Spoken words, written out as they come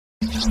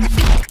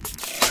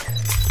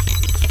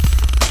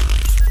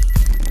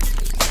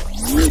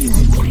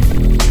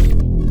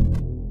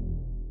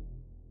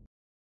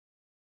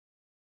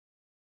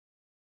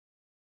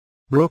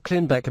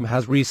Brooklyn Beckham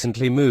has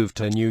recently moved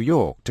to New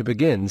York to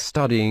begin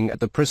studying at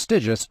the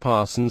prestigious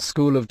Parsons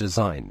School of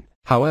Design.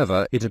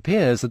 However, it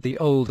appears that the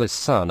oldest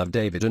son of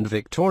David and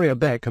Victoria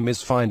Beckham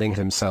is finding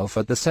himself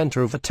at the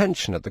center of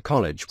attention at the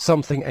college,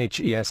 something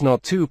he's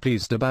not too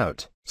pleased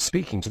about.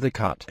 Speaking to The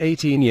Cut,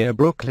 18-year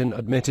Brooklyn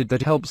admitted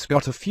that help's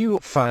got a few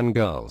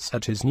fangirls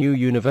at his new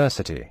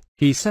university.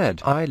 He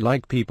said, "I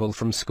like people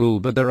from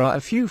school, but there are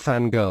a few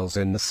fangirls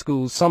in the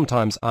school.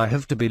 Sometimes I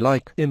have to be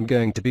like, I'm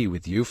going to be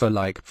with you for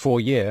like 4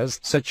 years,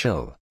 so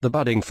chill." The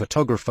budding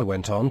photographer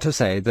went on to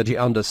say that he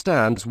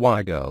understands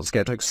why girls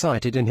get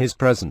excited in his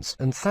presence,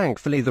 and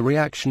thankfully the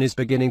reaction is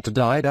beginning to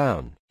die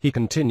down. He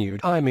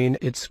continued, "I mean,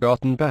 it's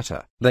gotten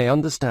better. They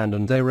understand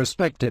and they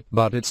respect it,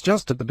 but it's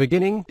just at the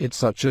beginning, it's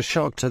such a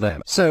shock to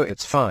them. So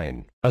it's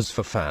fine." As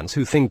for fans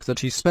who think that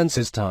he spends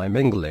his time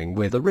mingling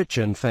with the rich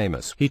and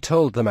famous, he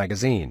told the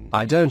magazine,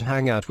 "I don't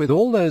hang out with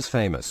all those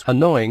famous,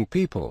 annoying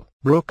people."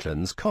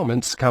 Brooklyn's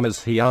comments come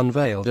as he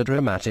unveiled a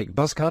dramatic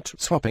buzz cut,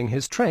 swapping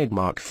his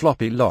trademark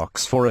floppy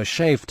locks for a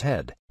shaved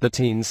head. The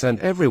teen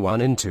sent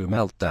everyone into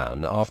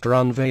meltdown after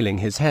unveiling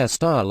his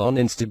hairstyle on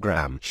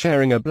Instagram,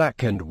 sharing a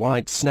black and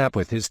white snap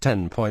with his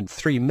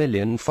 10.3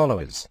 million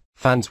followers.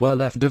 Fans were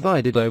left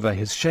divided over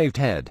his shaved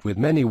head, with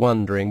many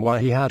wondering why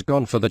he had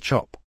gone for the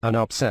chop. An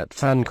upset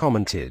fan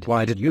commented,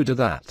 "Why did you do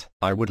that?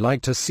 I would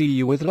like to see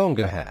you with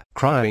longer hair,"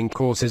 crying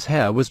cause his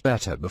hair was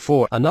better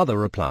before. Another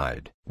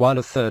replied, while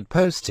a third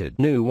posted,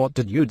 "What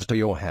did you do to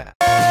your hair?"